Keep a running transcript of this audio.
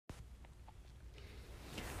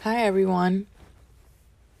Hi, everyone.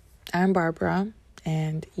 I'm Barbara,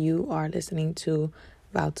 and you are listening to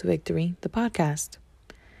Vow to Victory, the podcast.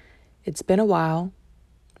 It's been a while,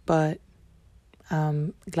 but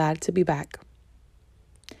I'm glad to be back.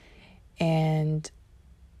 And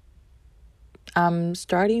I'm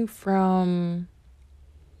starting from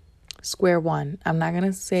square one. I'm not going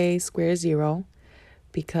to say square zero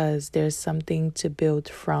because there's something to build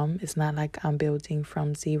from. It's not like I'm building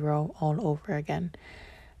from zero all over again.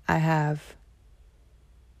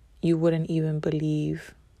 You wouldn't even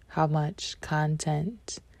believe how much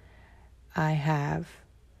content I have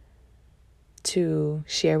to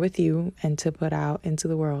share with you and to put out into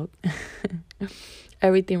the world.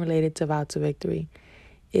 Everything related to Vow to Victory.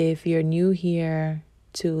 If you're new here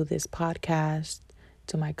to this podcast,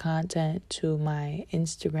 to my content, to my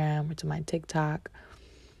Instagram, or to my TikTok,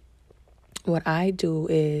 what I do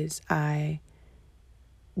is I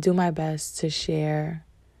do my best to share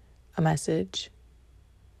a message.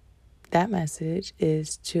 That message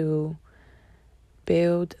is to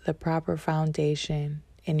build the proper foundation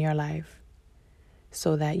in your life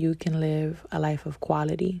so that you can live a life of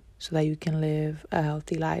quality, so that you can live a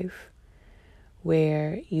healthy life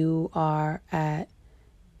where you are at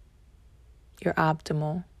your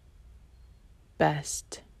optimal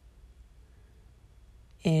best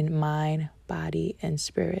in mind, body, and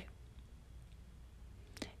spirit.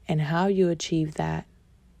 And how you achieve that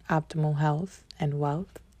optimal health and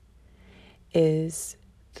wealth is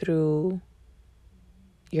through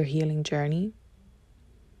your healing journey,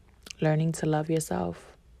 learning to love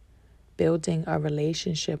yourself, building a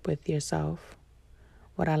relationship with yourself.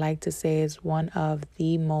 What I like to say is one of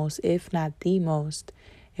the most, if not the most,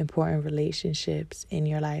 important relationships in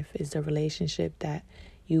your life is the relationship that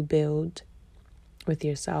you build with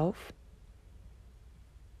yourself.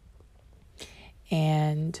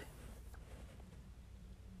 And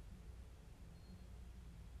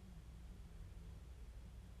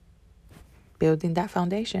building that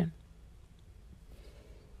foundation.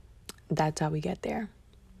 That's how we get there.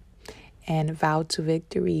 And Vow to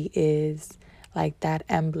Victory is like that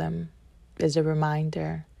emblem, is a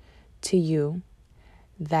reminder to you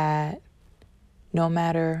that no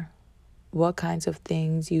matter what kinds of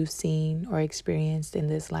things you've seen or experienced in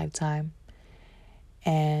this lifetime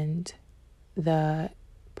and the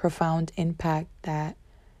profound impact that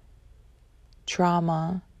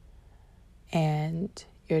trauma and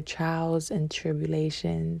your trials and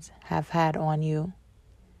tribulations have had on you,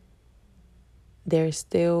 there's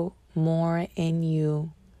still more in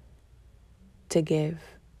you to give.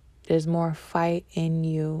 There's more fight in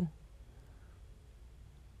you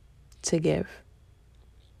to give.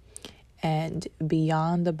 And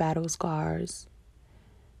beyond the battle scars,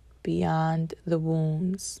 beyond the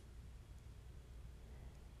wounds,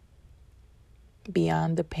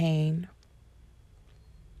 beyond the pain,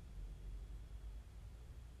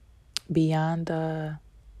 beyond the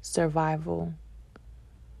survival,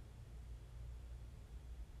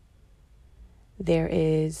 there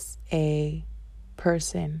is a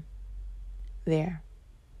person there.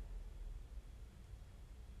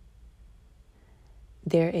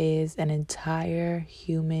 There is an entire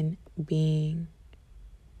human being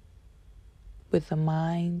with a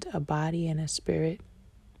mind, a body, and a spirit,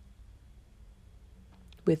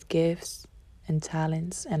 with gifts and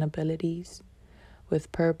talents and abilities,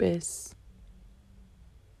 with purpose,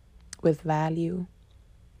 with value,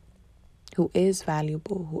 who is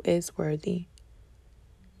valuable, who is worthy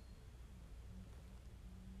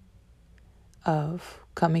of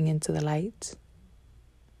coming into the light,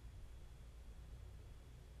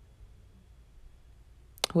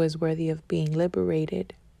 who is worthy of being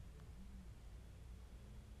liberated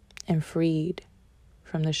and freed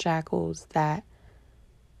from the shackles that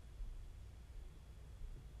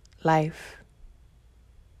life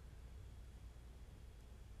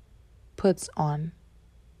puts on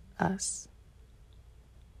us.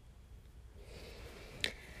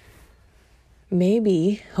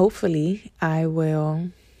 Maybe, hopefully, I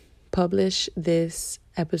will publish this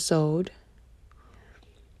episode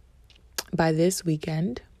by this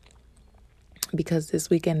weekend, because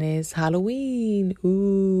this weekend is Halloween.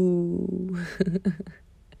 Ooh.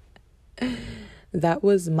 That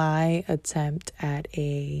was my attempt at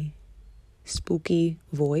a spooky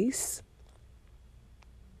voice.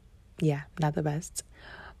 Yeah, not the best.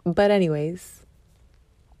 But anyways,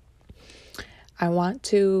 I want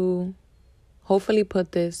to hopefully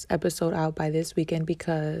put this episode out by this weekend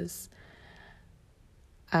because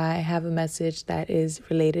I have a message that is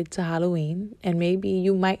related to Halloween, and maybe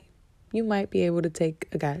you might be able to take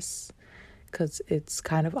a guess because it's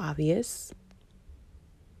kind of obvious.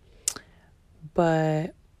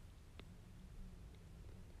 But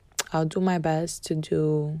I'll do my best to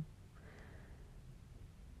do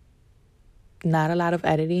not a lot of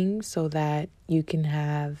editing so that you can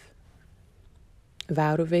have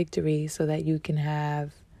Vow to Victory, so that you can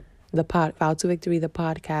have Vow to Victory, the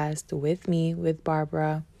podcast with me, with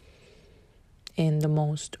Barbara, in the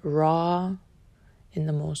most raw, in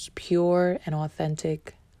the most pure and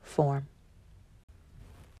authentic form.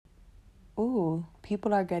 Ooh,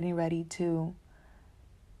 people are getting ready to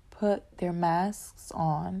put their masks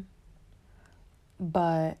on,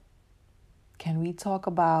 but can we talk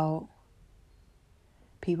about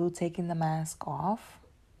people taking the mask off?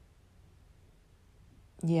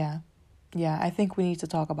 Yeah, I think we need to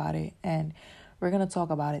talk about it, and we're going to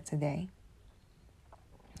talk about it today.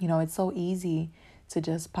 You know, it's so easy to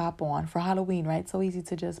just pop on for Halloween, right? So easy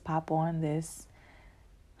to just pop on this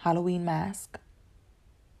Halloween mask,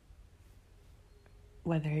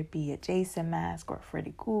 whether it be a Jason mask or a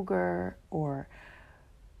Freddy Krueger or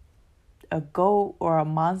a goat or a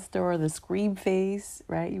monster or the scream face,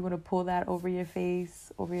 right? You want to pull that over your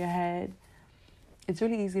face, over your head. It's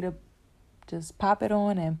really easy to just pop it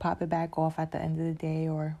on and pop it back off at the end of the day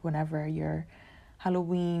or whenever your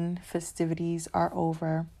Halloween festivities are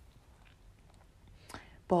over.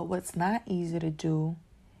 But what's not easy to do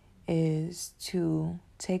is to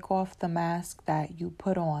take off the mask that you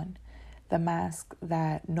put on, the mask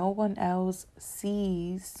that no one else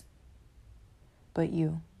sees but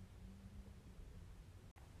you.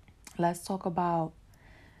 Let's talk about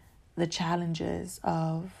the challenges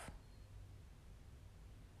of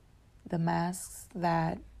the masks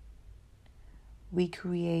that we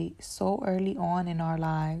create so early on in our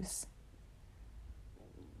lives.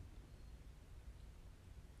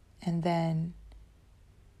 And then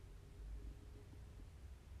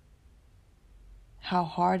how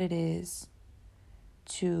hard it is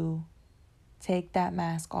to take that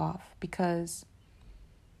mask off, because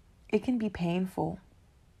it can be painful.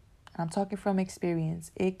 I'm talking from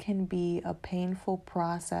experience. It can be a painful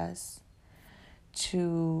process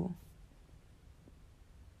to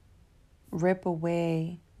rip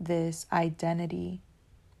away this identity,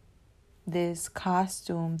 this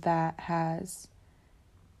costume that has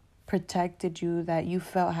protected you, that you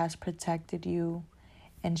felt has protected you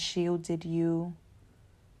and shielded you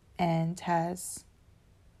and has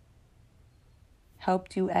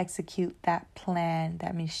helped you execute that plan,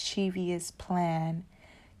 that mischievous plan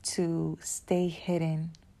to stay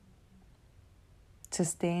hidden, to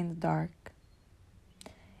stay in the dark,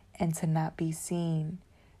 and to not be seen,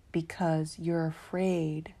 because you're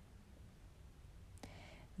afraid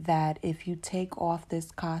that if you take off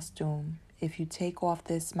this costume, if you take off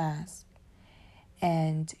this mask,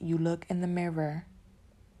 and you look in the mirror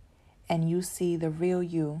and you see the real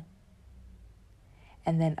you,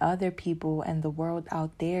 and then other people and the world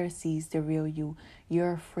out there sees the real you,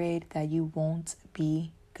 you're afraid that you won't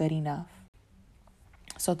be good enough.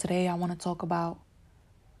 So today I want to talk about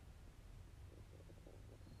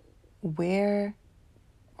where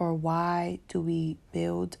or why do we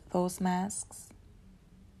build those masks?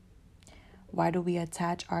 Why do we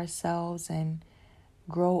attach ourselves and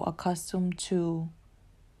grow accustomed to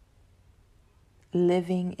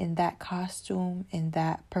living in that costume, in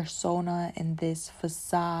that persona, in this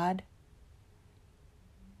facade?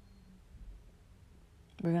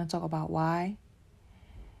 We're going to talk about why.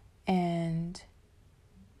 And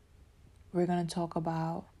we're going to talk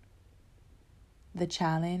about the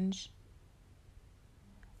challenge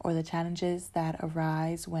or the challenges that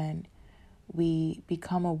arise when we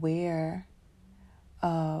become aware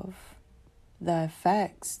of the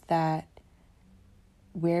effects that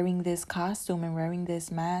wearing this costume and wearing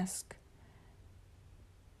this mask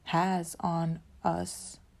has on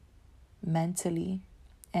us mentally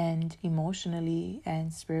and emotionally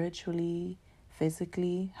and spiritually,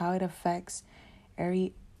 physically, how it affects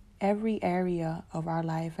every area of our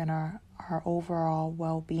life and our overall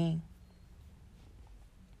well-being.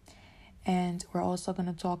 And we're also going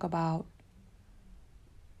to talk about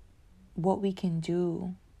what we can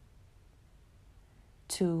do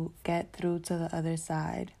to get through to the other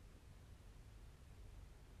side.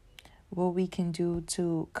 What we can do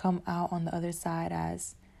to come out on the other side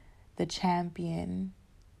as the champion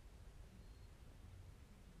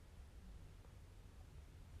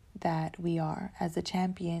that we are, as the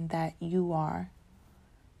champion that you are.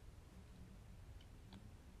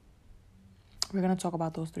 We're going to talk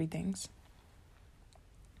about those three things.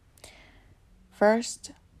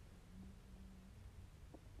 First,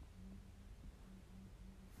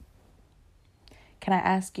 can I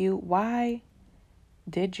ask you, why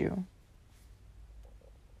did you?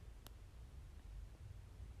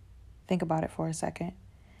 Think about it for a second,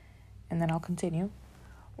 and then I'll continue.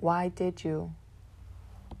 Why did you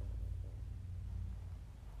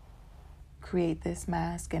create this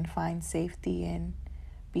mask and find safety in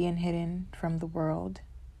being hidden from the world,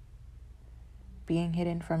 being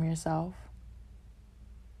hidden from yourself?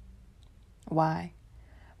 Why?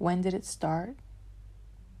 When did it start?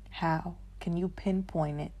 How? Can you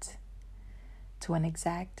pinpoint it to an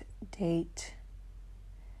exact date,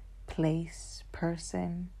 place,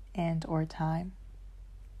 person, and or time?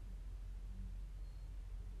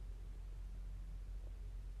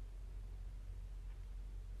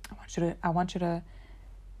 I want you to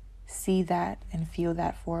see that and feel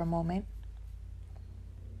that for a moment.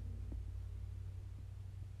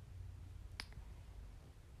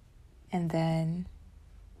 And then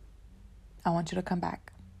I want you to come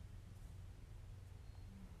back.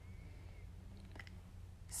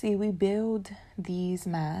 See, we build these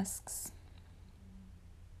masks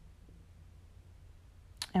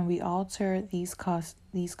and we alter these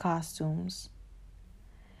costumes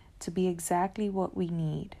to be exactly what we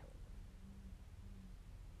need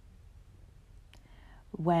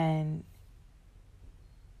when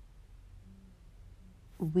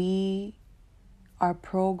we are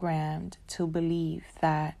programmed to believe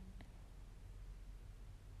that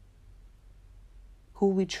who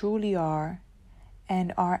we truly are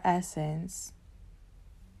and our essence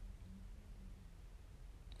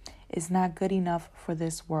is not good enough for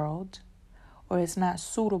this world, or is not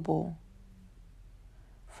suitable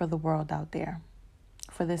for the world out there,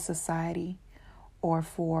 for this society, or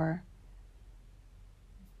for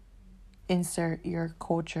insert your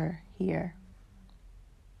culture here.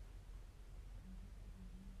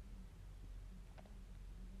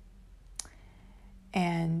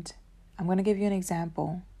 And I'm going to give you an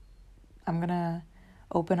example. I'm going to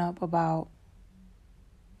open up about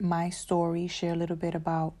my story, share a little bit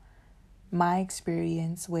about my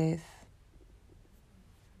experience with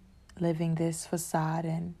living this facade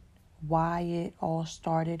and why it all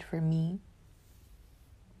started for me.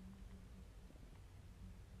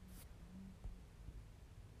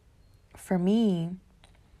 For me,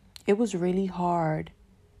 it was really hard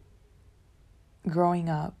growing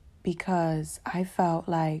up because I felt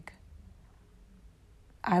like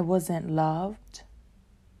I wasn't loved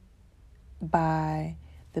by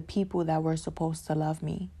the people that were supposed to love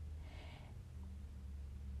me.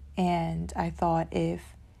 And I thought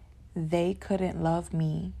if they couldn't love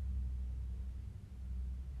me,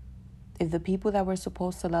 if the people that were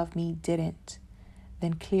supposed to love me didn't,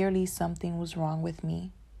 then clearly something was wrong with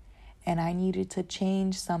me. And I needed to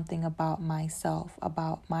change something about myself,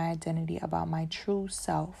 about my identity, about my true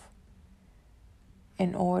self,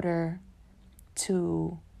 in order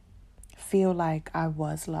to feel like I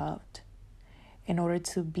was loved, in order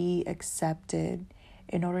to be accepted,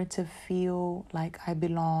 in order to feel like I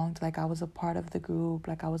belonged, like I was a part of the group,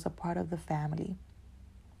 like I was a part of the family.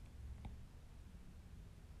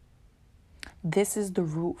 This is the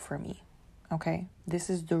root for me, okay? This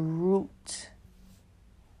is the root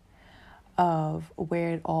of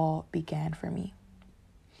where it all began for me.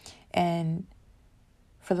 And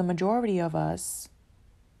for the majority of us,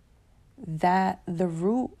 that the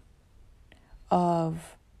root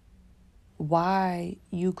of why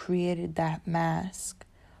you created that mask,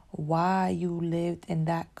 why you lived in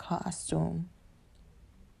that costume,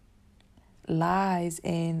 lies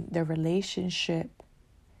in the relationship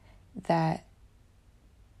that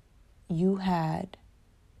you had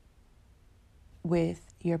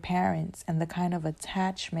with your parents and the kind of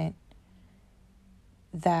attachment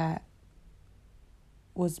that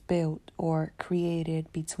was built or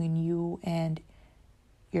created between you and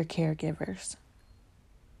your caregivers.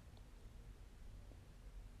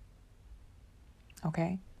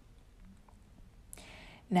 Okay?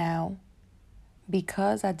 Now,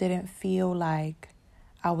 because I didn't feel like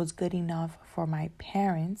I was good enough for my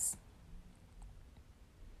parents,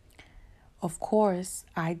 of course,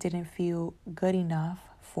 I didn't feel good enough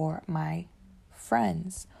for my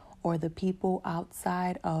friends or the people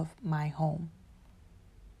outside of my home.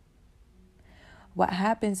 What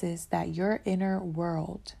happens is that your inner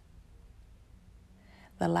world,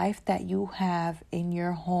 the life that you have in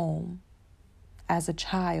your home as a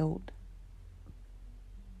child,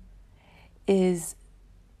 is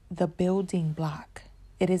the building block.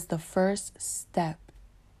 It is the first step.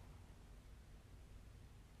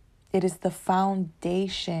 It is the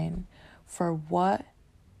foundation for what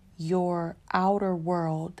your outer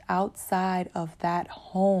world outside of that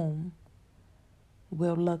home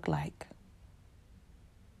will look like.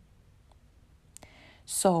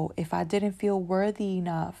 So if I didn't feel worthy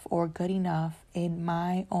enough or good enough in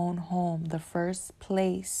my own home, the first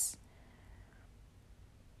place,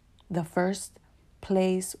 the first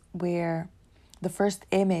place where the first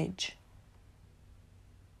image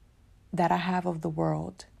that I have of the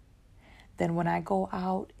world, then when I go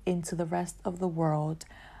out into the rest of the world,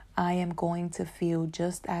 I am going to feel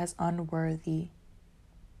just as unworthy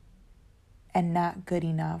and not good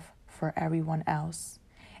enough for everyone else.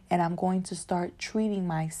 And I'm going to start treating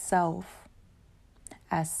myself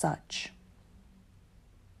as such.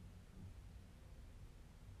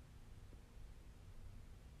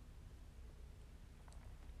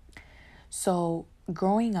 So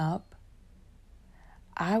growing up,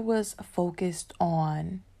 I was focused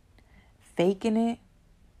on faking it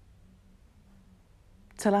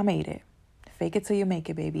till I made it. Fake it till you make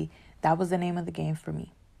it, baby. That was the name of the game for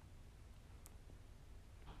me.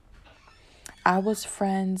 I was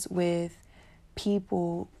friends with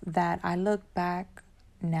people that I look back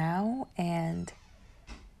now and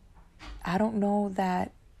I don't know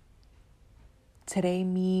that today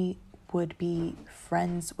me would be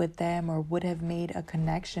friends with them or would have made a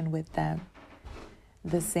connection with them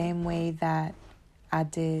the same way that I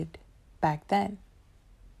did back then.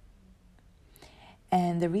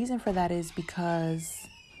 And the reason for that is because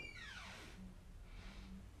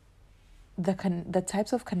the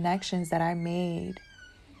types of connections that I made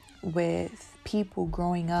with people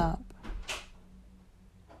growing up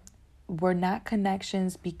were not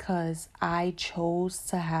connections because I chose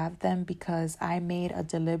to have them, because I made a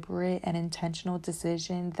deliberate and intentional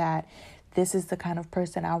decision that this is the kind of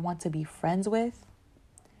person I want to be friends with.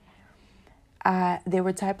 There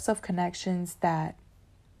were types of connections that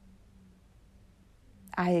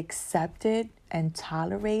I accepted and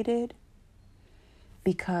tolerated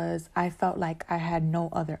because I felt like I had no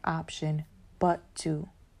other option but to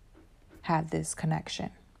have this connection.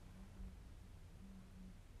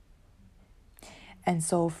 And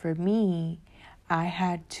so for me, I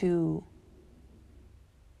had to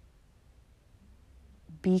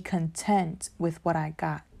be content with what I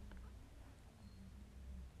got,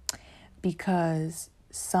 because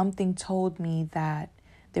something told me that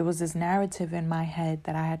there was this narrative in my head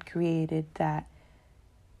that I had created that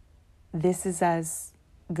this is as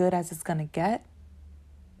good as it's going to get.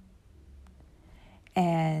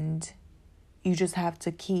 And you just have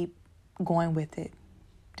to keep going with it.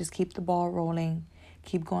 Just keep the ball rolling,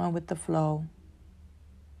 keep going with the flow,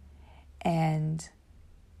 and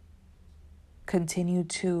continue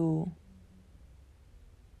to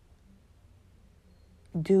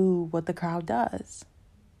do what the crowd does.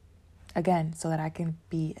 Again, so that I can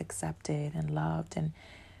be accepted and loved and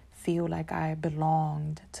feel like I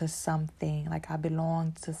belonged to something, like I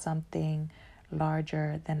belonged to something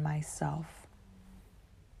larger than myself.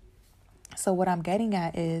 So what I'm getting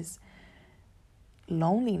at is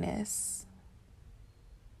loneliness.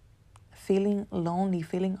 Feeling lonely,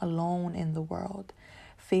 feeling alone in the world,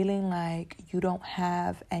 feeling like you don't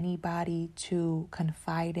have anybody to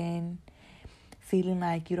confide in, feeling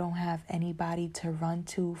like you don't have anybody to run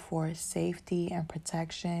to for safety and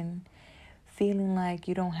protection, feeling like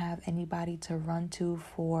you don't have anybody to run to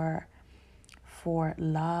for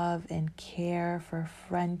love and care, for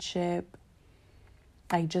friendship,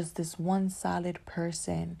 like just this one solid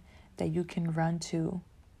person that you can run to,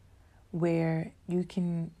 where you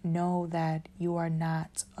can know that you are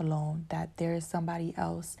not alone, that there is somebody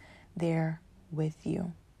else there with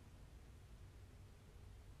you,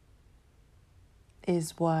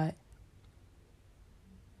 is what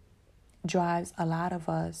drives a lot of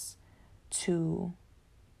us to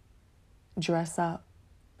dress up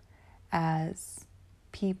as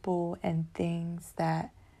people and things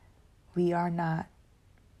that we are not,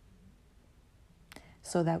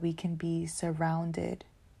 so that we can be surrounded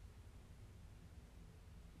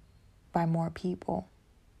by more people,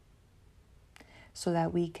 so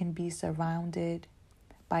that we can be surrounded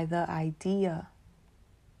by the idea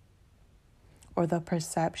or the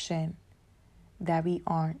perception that we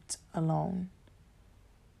aren't alone.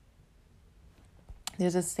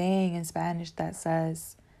 There's a saying in Spanish that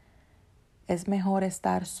says, es mejor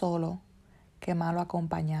estar solo que malo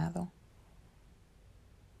acompañado.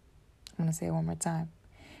 I'm going to say it one more time.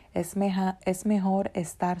 Es mejor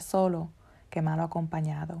estar solo que malo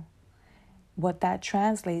acompañado. What that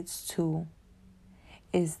translates to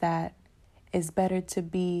is that it's better to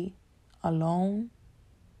be alone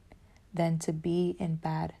than to be in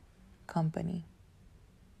bad company.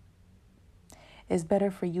 It's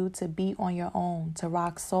better for you to be on your own, to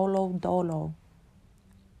rock solo dolo,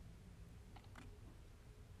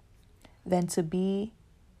 than to be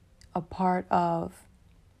a part of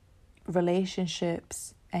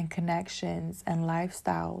relationships and connections and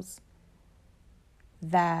lifestyles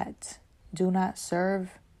that do not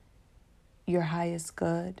serve your highest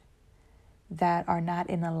good, that are not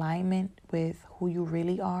in alignment with who you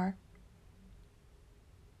really are,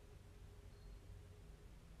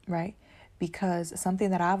 right? Because something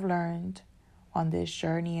that I've learned on this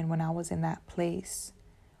journey, and when I was in that place,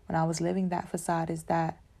 when I was living that facade, is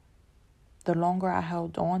that the longer I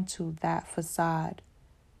held on to that facade,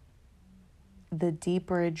 the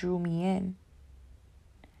deeper it drew me in.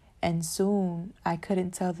 And soon I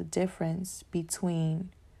couldn't tell the difference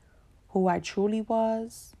between who I truly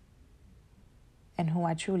was and who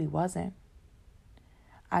I truly wasn't.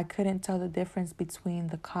 I couldn't tell the difference between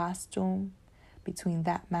the costume, between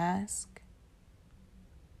that mask,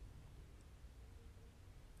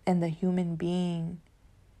 and the human being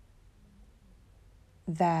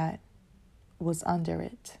that was under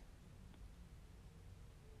it.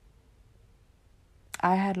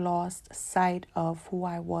 I had lost sight of who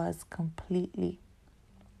I was completely.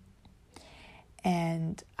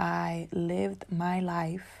 And I lived my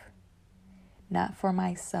life not for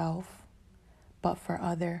myself, but for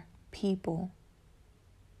other people.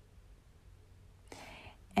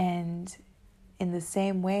 And in the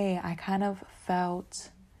same way, I kind of felt,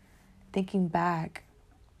 thinking back,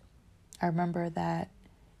 I remember that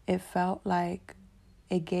it felt like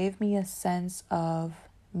it gave me a sense of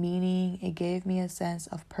meaning. It gave me a sense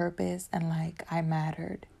of purpose, and like I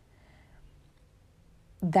mattered.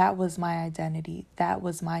 That was my identity. That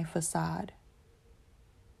was my facade.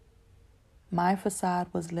 My facade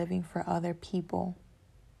was living for other people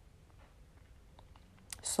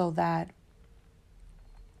so that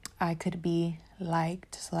I could be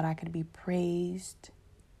liked, so that I could be praised,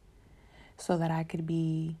 so that I could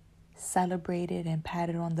be celebrated and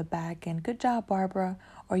patted on the back and good job, Barbara,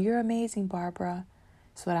 or you're amazing, Barbara,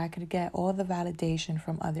 so that I could get all the validation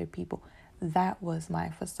from other people. That was my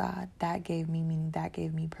facade. That gave me meaning. That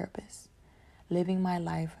gave me purpose. Living my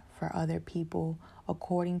life for other people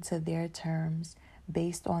according to their terms,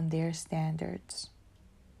 based on their standards,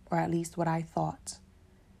 or at least what I thought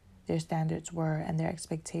their standards were and their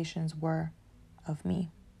expectations were of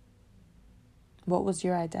me. What was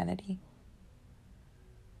your identity?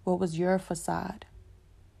 What was your facade?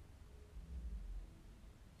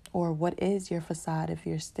 Or what is your facade if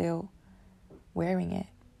you're still wearing it?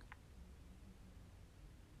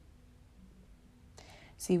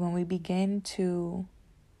 See, when we begin to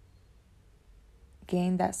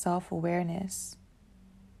gain that self-awareness,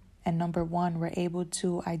 and number one, we're able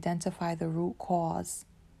to identify the root cause.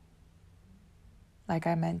 Like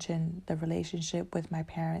I mentioned, the relationship with my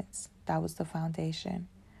parents, that was the foundation.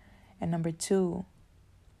 And number two,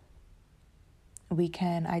 we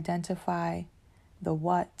can identify the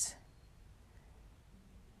what,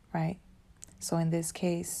 right? So in this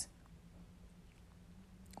case,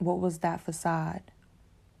 what was that facade?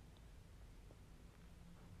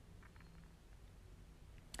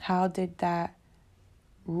 How did that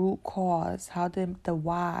root cause, how did the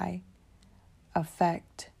why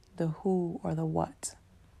affect the who or the what?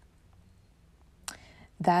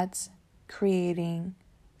 That's creating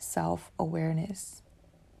self-awareness.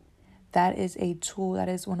 That is a tool, that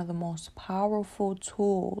is one of the most powerful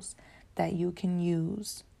tools that you can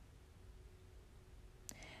use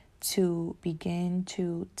to begin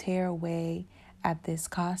to tear away at this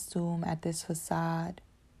costume, at this facade,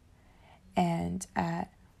 and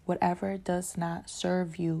at whatever does not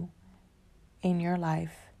serve you in your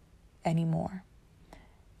life anymore.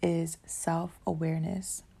 Is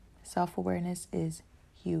self-awareness. Self-awareness is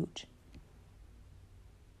huge.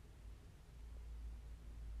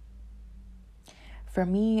 For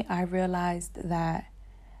me, I realized that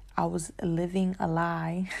I was living a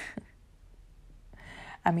lie.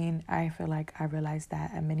 I mean, I feel like I realized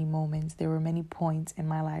that at many moments. There were many points in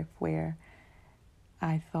my life where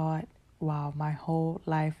I thought, wow, my whole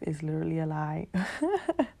life is literally a lie.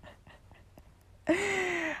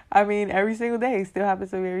 I mean, every single day. Still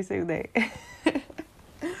happens to me every single day.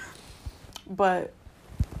 But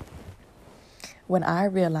when I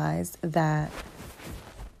realized that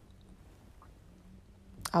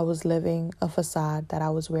I was living a facade, that I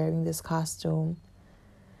was wearing this costume,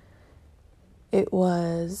 it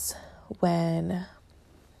was when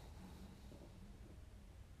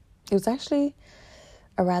it was actually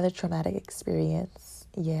a rather traumatic experience.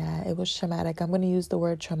 Yeah, it was traumatic. I'm going to use the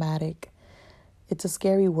word traumatic. It's a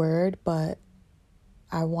scary word, but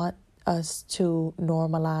I want us to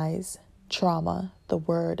normalize trauma, the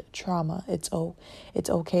word trauma. It's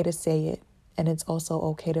okay to say it, and it's also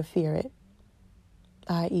okay to fear it.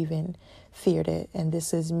 I even feared it, and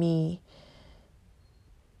this is me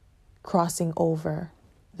crossing over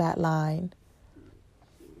that line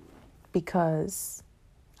because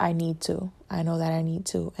I need to. I know that I need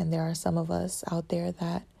to, and there are some of us out there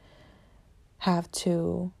that have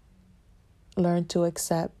to learn to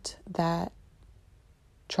accept that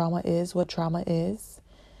trauma is what trauma is,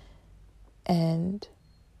 and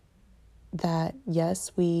that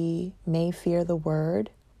yes, we may fear the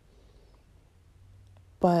word,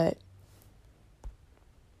 but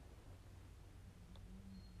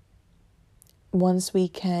once we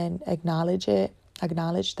can acknowledge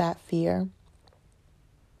that fear,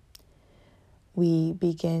 we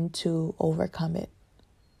begin to overcome it.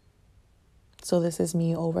 So this is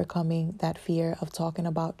me overcoming that fear of talking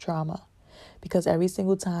about trauma, because every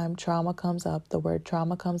single time trauma comes up, the word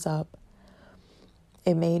trauma comes up,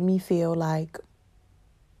 it made me feel like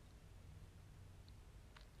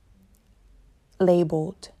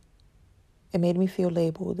labeled. It made me feel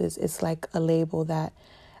labeled. It's like a label that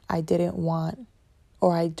I didn't want,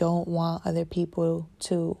 or I don't want other people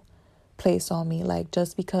to place on me. Like,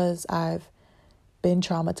 just because I've been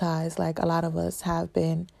traumatized, like a lot of us have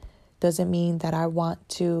been, doesn't mean that I want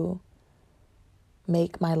to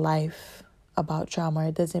make my life about trauma.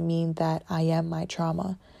 It doesn't mean that I am my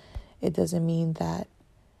trauma. It doesn't mean that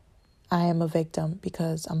I am a victim,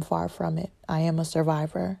 because I'm far from it. I am a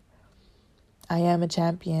survivor. I am a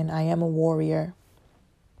champion. I am a warrior.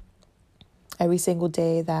 Every single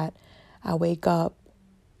day that I wake up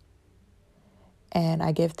and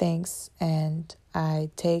I give thanks and I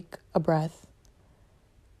take a breath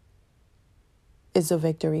is a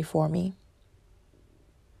victory for me.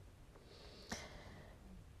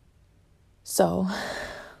 So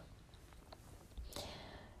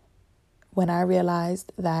when I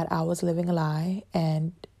realized that I was living a lie,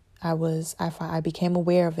 and I became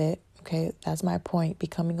aware of it, okay, that's my point.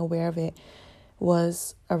 Becoming aware of it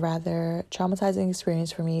was a rather traumatizing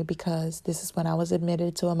experience for me, because this is when I was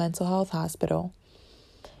admitted to a mental health hospital.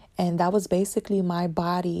 And that was basically my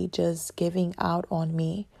body just giving out on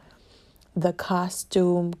me. The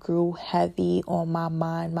costume grew heavy on my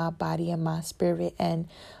mind, my body, and my spirit, and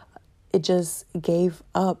it just gave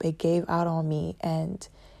up. It gave out on me, and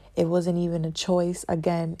it wasn't even a choice.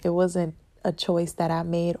 Again, it wasn't a choice that I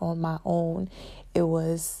made on my own. It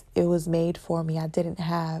was made for me.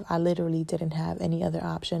 I literally didn't have any other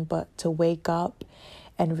option but to wake up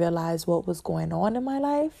and realize what was going on in my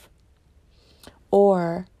life.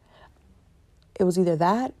 Or it was either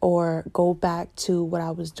that or go back to what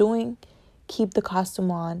I was doing, keep the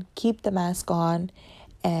costume on, keep the mask on,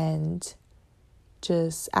 and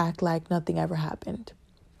just act like nothing ever happened.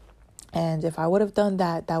 And if I would have done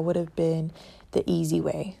that, that would have been the easy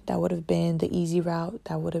way. That would have been the easy route.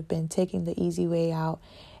 That would have been taking the easy way out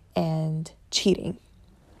and cheating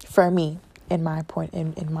for me, in my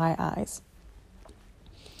eyes.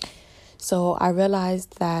 So I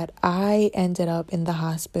realized that I ended up in the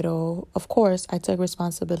hospital. Of course, I took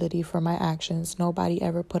responsibility for my actions. Nobody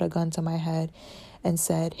ever put a gun to my head and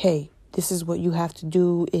said, hey, this is what you have to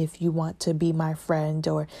do if you want to be my friend,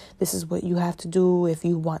 or this is what you have to do if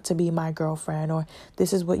you want to be my girlfriend, or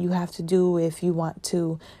this is what you have to do if you want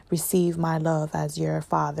to receive my love as your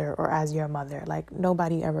father or as your mother. Like,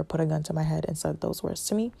 nobody ever put a gun to my head and said those words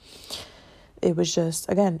to me. It was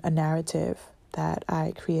just, again, a narrative that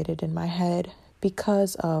I created in my head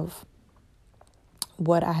because of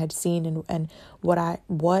what I had seen and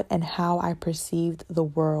what and how I perceived the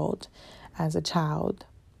world as a child,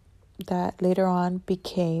 that later on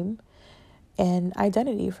became an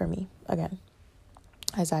identity for me again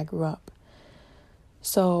as I grew up.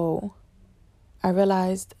 So I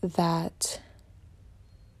realized that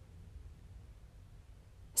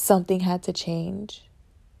something had to change.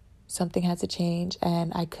 Something had to change,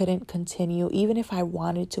 and I couldn't continue, even if I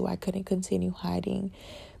wanted to, I couldn't continue hiding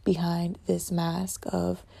behind this mask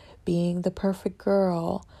of being the perfect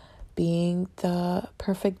girl, being the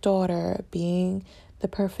perfect daughter, being the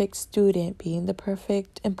perfect student, being the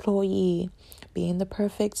perfect employee, being the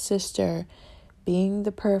perfect sister, being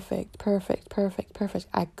the perfect.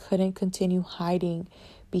 I couldn't continue hiding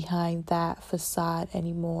behind that facade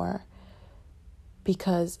anymore,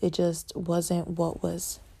 because it just wasn't what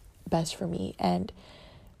was best for me. And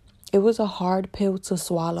it was a hard pill to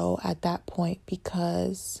swallow at that point,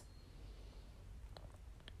 because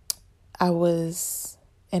I was,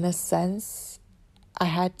 in a sense, I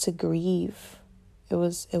had to grieve. It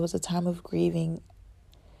was a time of grieving,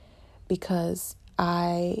 because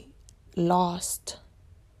I lost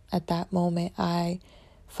at that moment. I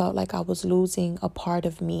felt like I was losing a part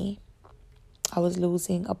of me. I was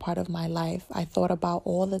losing a part of my life. I thought about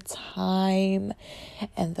all the time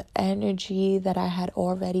and the energy that I had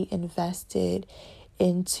already invested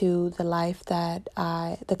into the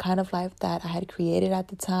kind of life that I had created at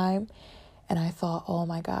the time. And I thought, oh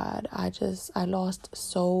my God, I lost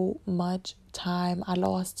so much time. I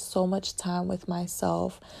lost so much time with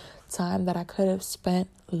myself, time that I could have spent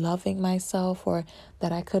loving myself, or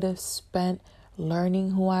that I could have spent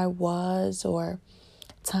learning who I was, or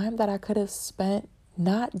time that I could have spent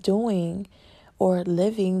not doing or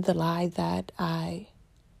living the lie that I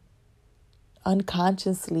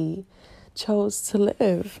unconsciously chose to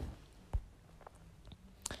live.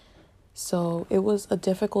 So it was a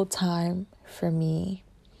difficult time for me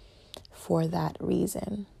for that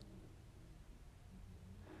reason.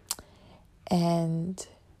 And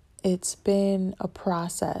it's been a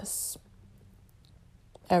process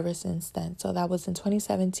ever since then. So that was in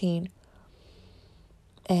 2017.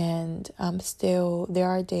 And there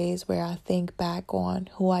are days where I think back on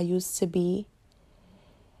who I used to be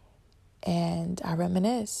and I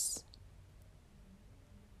reminisce.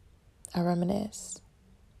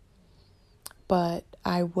 But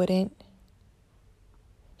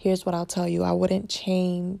here's what I'll tell you, I wouldn't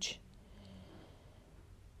change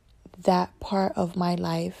that part of my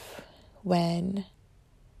life when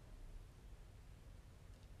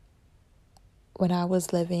I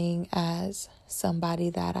was living as somebody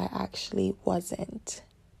that I actually wasn't.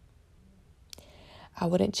 I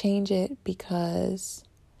wouldn't change it because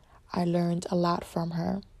I learned a lot from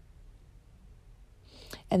her.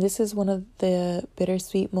 And this is one of the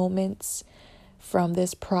bittersweet moments from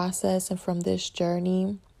this process and from this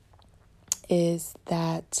journey, is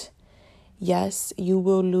that yes, you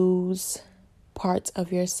will lose parts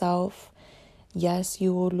of yourself. Yes,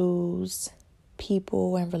 you will lose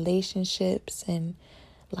people and relationships and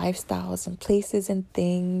lifestyles and places and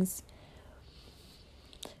things.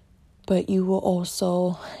 But you will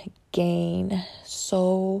also gain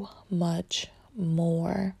so much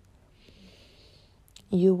more.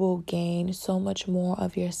 You will gain so much more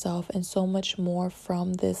of yourself and so much more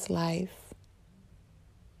from this life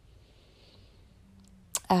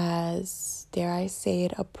as, dare I say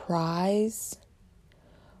it, a prize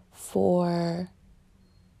for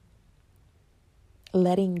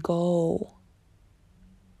letting go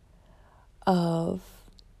of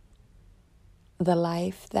the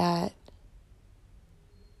life that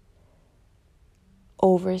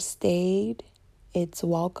overstayed its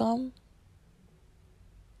welcome.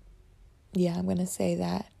 Yeah, I'm going to say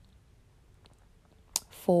that.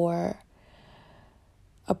 For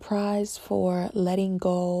a prize for letting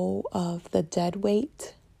go of the dead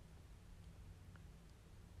weight,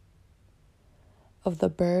 of the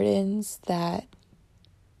burdens that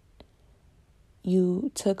you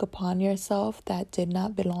took upon yourself that did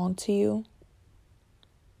not belong to you.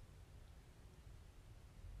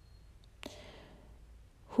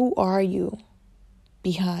 Who are you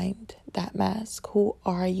behind that mask? Who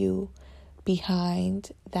are you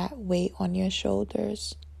behind that weight on your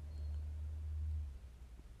shoulders?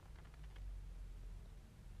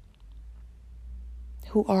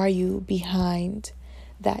 Who are you behind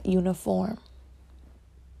that uniform?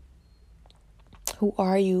 Who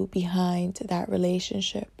are you behind that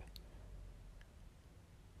relationship?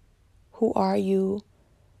 Who are you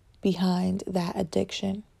behind that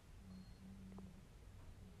addiction?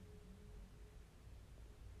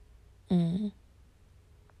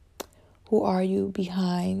 Who are you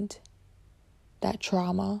behind that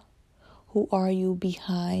trauma? Who are you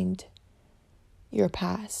behind your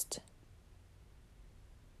past?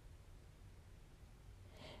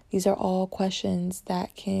 These are all questions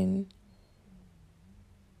that can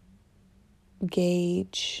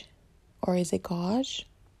gauge, or is it gauge,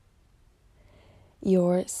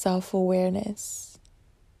 your self-awareness,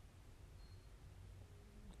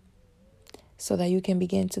 so that you can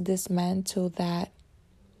begin to dismantle that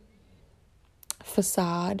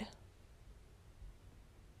facade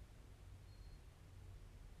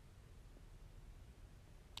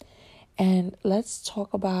and let's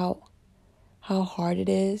talk about how hard it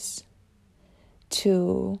is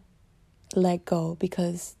to let go,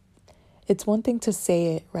 because it's one thing to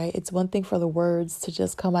say it, right? It's one thing for the words to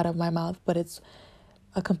just come out of my mouth, but it's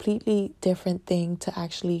a completely different thing to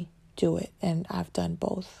actually do it. And I've done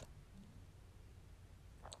both.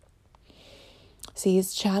 See,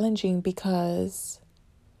 it's challenging because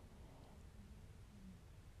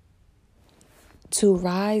to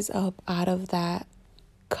rise up out of that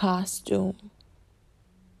costume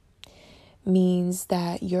means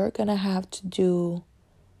that you're going to have to do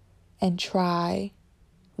and try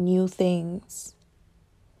new things.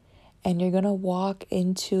 And you're going to walk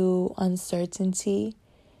into uncertainty,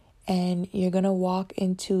 and you're going to walk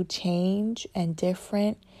into change and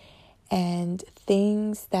different and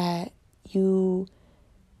things that you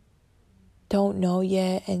don't know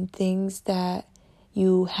yet, and things that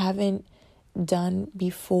you haven't done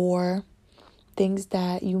before, things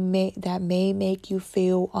that may make you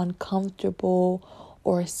feel uncomfortable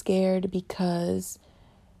or scared because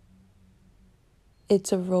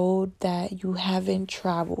it's a road that you haven't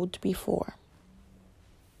traveled before.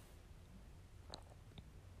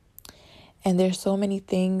 And there's so many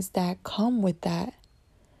things that come with that,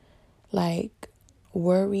 like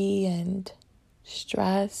worry and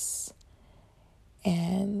stress,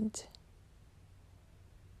 and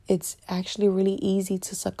it's actually really easy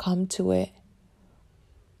to succumb to it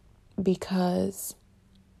because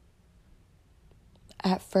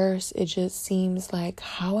at first it just seems like,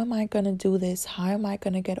 how am I going to do this? How am I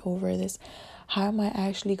going to get over this? How am I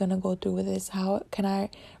actually going to go through with this? How can I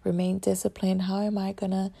remain disciplined? How am I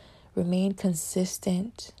going to remain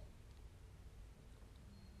consistent?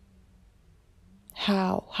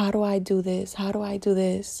 How do I do this? How do I do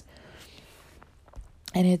this?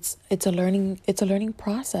 And it's a learning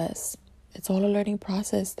process. It's all a learning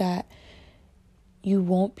process that you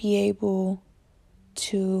won't be able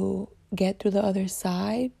to get through the other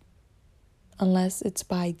side unless it's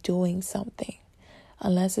by doing something,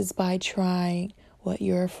 unless it's by trying what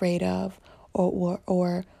you're afraid of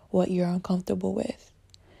or what you're uncomfortable with.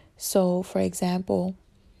 So, for example,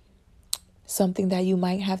 something that you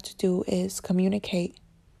might have to do is communicate,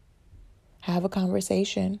 have a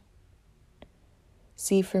conversation.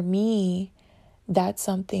 See, for me, that's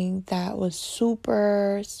something that was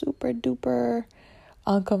super, super duper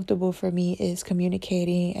uncomfortable for me, is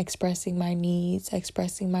communicating, expressing my needs,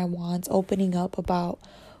 expressing my wants, opening up about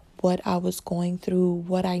what I was going through,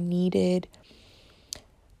 what I needed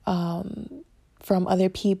from other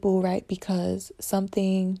people, right? Because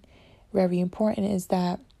something very important is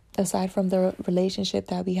that aside from the relationship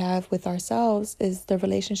that we have with ourselves is the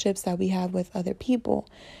relationships that we have with other people.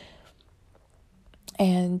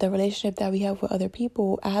 And the relationship that we have with other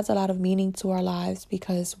people adds a lot of meaning to our lives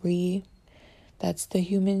because that's the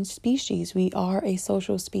human species. We are a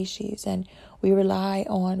social species, and we rely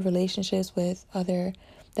on relationships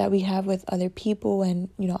that we have with other people and,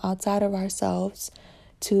 outside of ourselves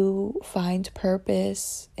to find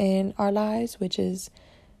purpose in our lives, which is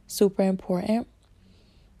super important.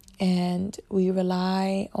 And we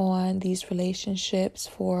rely on these relationships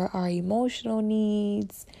for our emotional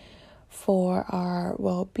needs, for our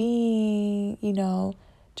well-being,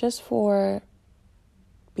 just for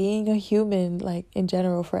being a human, like in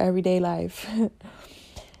general, for everyday life.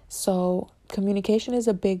 So communication is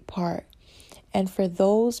a big part. And for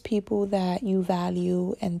those people that you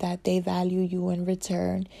value and that they value you in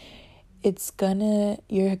return,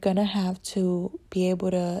 you're gonna have to be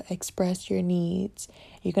able to express your needs.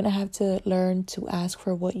 You're gonna have to learn to ask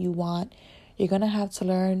for what you want. You're gonna have to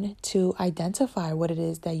learn to identify what it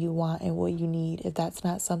is that you want and what you need, if that's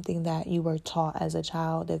not something that you were taught as a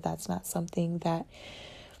child, if that's not something that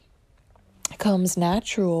comes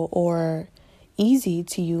natural or easy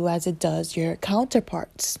to you as it does your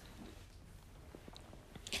counterparts.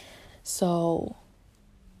 So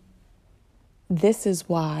this is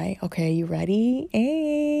why, okay, you ready?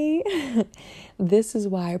 Hey. This is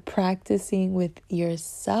why practicing with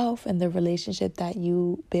yourself and the relationship that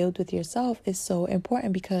you build with yourself is so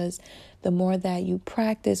important, because the more that you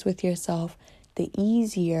practice with yourself, the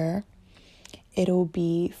easier it'll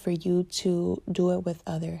be for you to do it with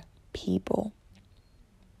other people.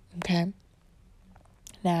 Okay?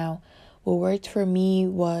 Now, what worked for me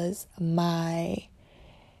was my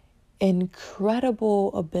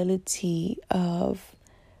incredible ability of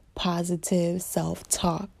positive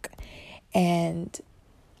self-talk. And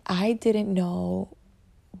I didn't know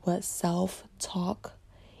what self-talk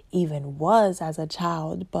even was as a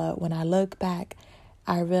child, but when I look back,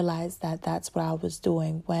 I realized that that's what I was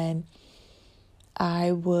doing when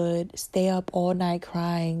I would stay up all night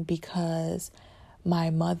crying because my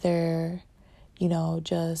mother,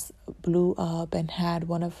 just blew up and had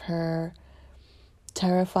one of her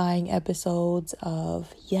terrifying episodes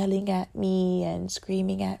of yelling at me and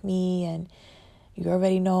screaming at me, and you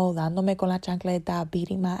already know, dándome con la chancleta,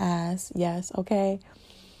 beating my ass, yes, okay,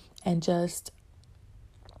 and just,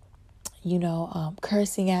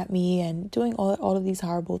 cursing at me and doing all of these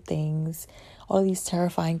horrible things, all of these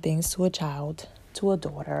terrifying things to a child, to a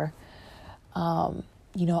daughter.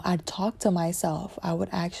 I'd talk to myself. I would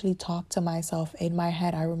actually talk to myself in my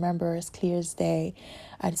head. I remember as clear as day,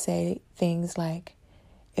 I'd say things like,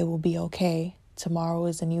 it will be okay. Tomorrow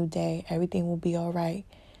is a new day. Everything will be all right.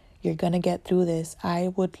 You're going to get through this.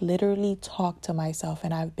 I would literally talk to myself,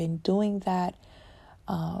 and I've been doing that,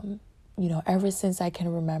 ever since I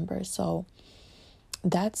can remember. So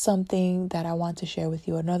that's something that I want to share with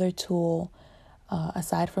you. Another tool,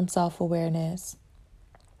 aside from self-awareness,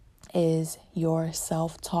 is your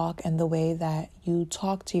self-talk and the way that you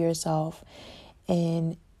talk to yourself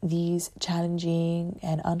in these challenging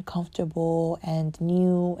and uncomfortable and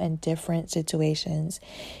new and different situations.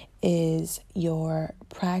 Is your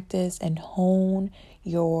practice and hone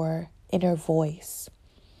your inner voice,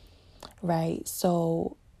 right?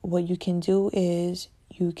 So what you can do is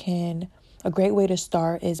a great way to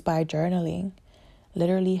start is by journaling,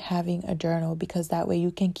 literally having a journal, because that way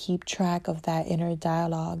you can keep track of that inner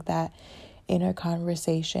dialogue, that inner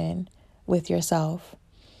conversation with yourself.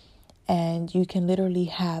 And you can literally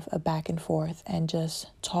have a back and forth and just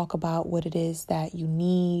talk about what it is that you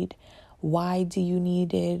need. Why do you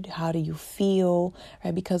need it? How do you feel?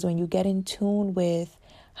 Right? Because when you get in tune with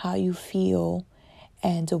how you feel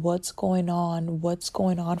and what's going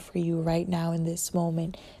on for you right now in this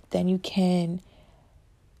moment, then you can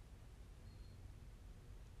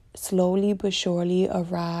slowly but surely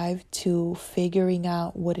arrive to figuring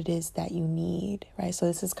out what it is that you need, right? So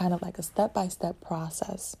this is kind of like a step-by-step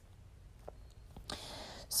process.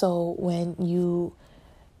 So when you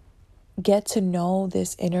get to know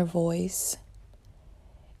this inner voice,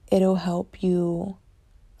 it'll help you,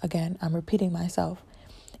 again, I'm repeating myself,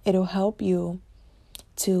 it'll help you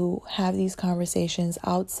to have these conversations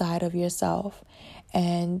outside of yourself.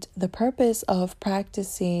 And the purpose of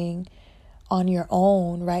practicing on your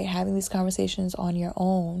own, right, having these conversations on your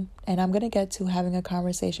own, and I'm going to get to having a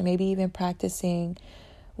conversation, maybe even practicing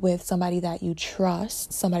with somebody that you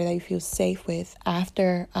trust, somebody that you feel safe with,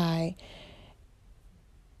 after I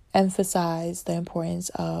emphasize the importance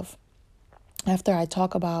of, after I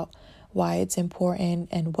talk about why it's important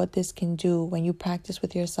and what this can do when you practice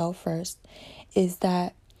with yourself first, is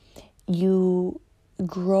that you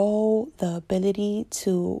grow the ability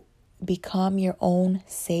to become your own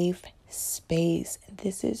safe space.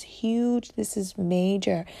 This is huge. This is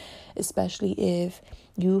major, especially if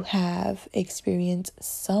you have experienced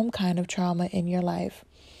some kind of trauma in your life.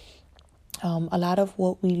 A lot of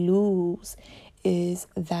what we lose is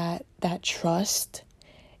that trust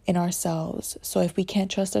in ourselves. So if we can't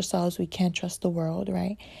trust ourselves, we can't trust the world,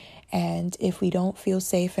 right? And if we don't feel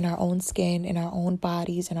safe in our own skin, in our own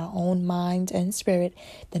bodies, in our own mind and spirit,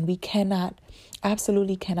 then we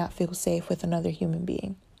absolutely cannot feel safe with another human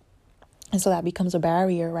being. And so that becomes a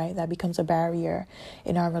barrier, right? That becomes a barrier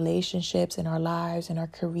in our relationships, in our lives, in our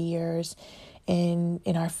careers, in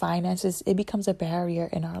our finances. It becomes a barrier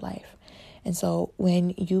in our life. And so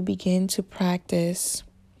when you begin to practice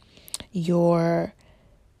your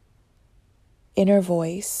inner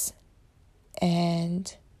voice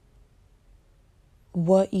and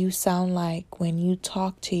what you sound like when you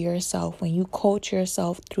talk to yourself, when you coach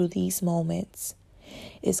yourself through these moments,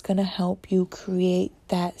 it's going to help you create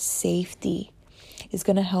that safety. It's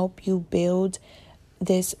going to help you build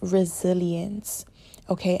this resilience,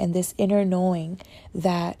 okay? And this inner knowing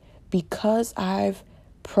that because I've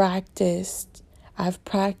practiced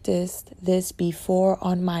this before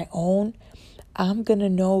on my own, I'm going to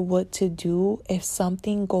know what to do if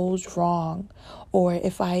something goes wrong, or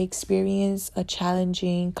if I experience a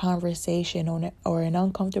challenging conversation or an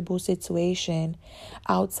uncomfortable situation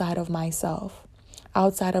outside of myself,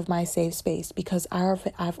 outside of my safe space, because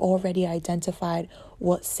I've already identified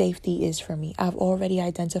what safety is for me. I've already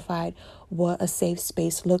identified what a safe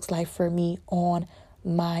space looks like for me on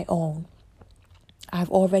my own. I've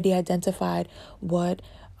already identified what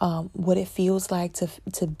it feels like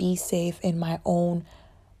to be safe in my own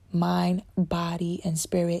mind, body, and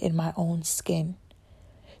spirit, in my own skin.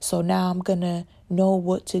 So now I'm going to know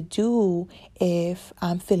what to do if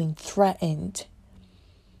I'm feeling threatened,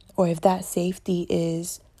 or if that safety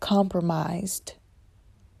is compromised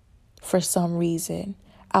for some reason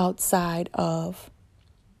outside of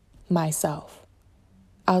myself,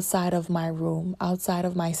 outside of my room, outside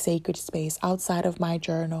of my sacred space, outside of my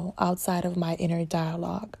journal, outside of my inner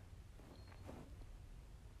dialogue.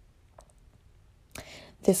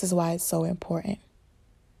 This is why it's so important.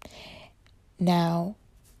 Now,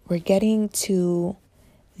 we're getting to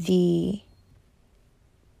the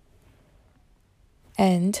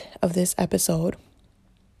end of this episode.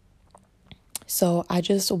 So I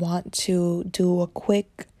just want to do a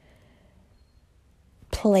quick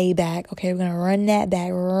playback. Okay, we're going to run that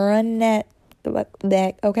back,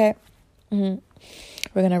 okay? We're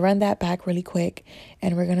going to run that back really quick,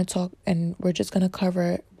 and we're going to talk, and we're just going to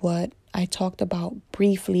cover what I talked about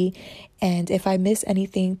briefly. And if I miss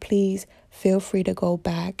anything, please feel free to go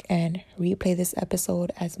back and replay this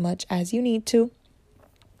episode as much as you need to.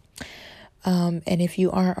 And if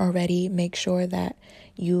you aren't already, make sure that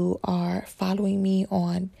you are following me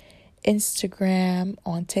on Instagram,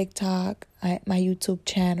 on TikTok, at my YouTube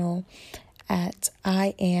channel at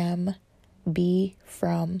I am B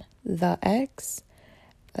from the X.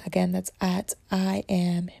 Again, that's at I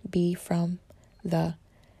am B from the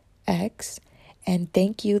X. And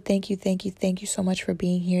thank you so much for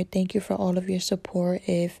being here. Thank you for all of your support.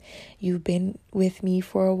 If you've been with me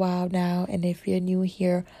for a while now, and if you're new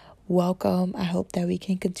here, welcome. I hope that we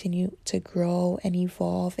can continue to grow and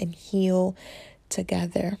evolve and heal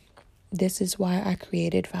together. This is why I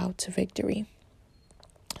created Vow to Victory,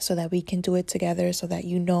 so that we can do it together, so that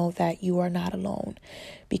you know that you are not alone,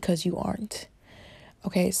 because you aren't.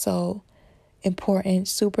 Okay, so important,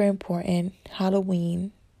 super important.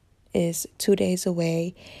 Halloween is 2 days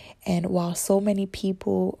away, and while so many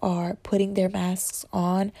people are putting their masks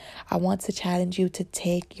on, I want to challenge you to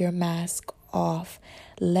take your mask off.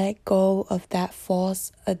 Let go of that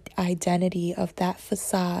false identity, of that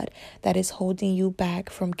facade that is holding you back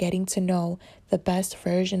from getting to know the best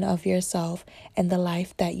version of yourself and the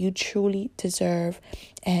life that you truly deserve,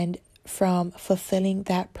 and from fulfilling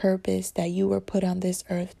that purpose that you were put on this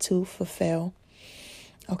earth to fulfill.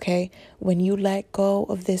 Okay, when you let go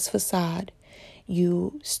of this facade,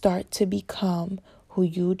 you start to become who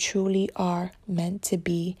you truly are meant to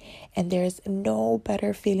be. And there's no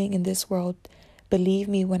better feeling in this world. Believe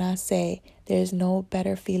me when I say there's no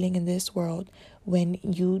better feeling in this world when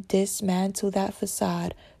you dismantle that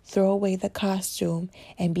facade, throw away the costume,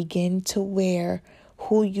 and begin to wear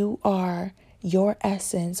who you are, your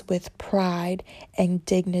essence, with pride and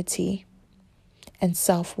dignity and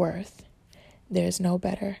self-worth. There's no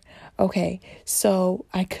better. Okay, so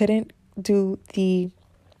I couldn't do the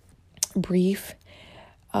brief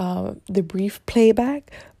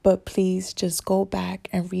playback, but please just go back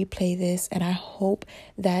and replay this, and I hope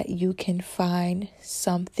that you can find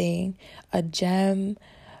something, a gem,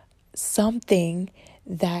 something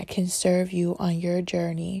that can serve you on your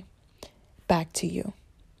journey back to you.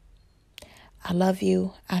 I love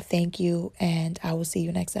you. I thank you, and I will see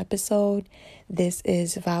you next episode. This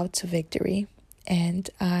is Vow to Victory, and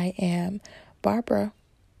I am Barbara.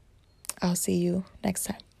 I'll see you next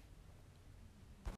time.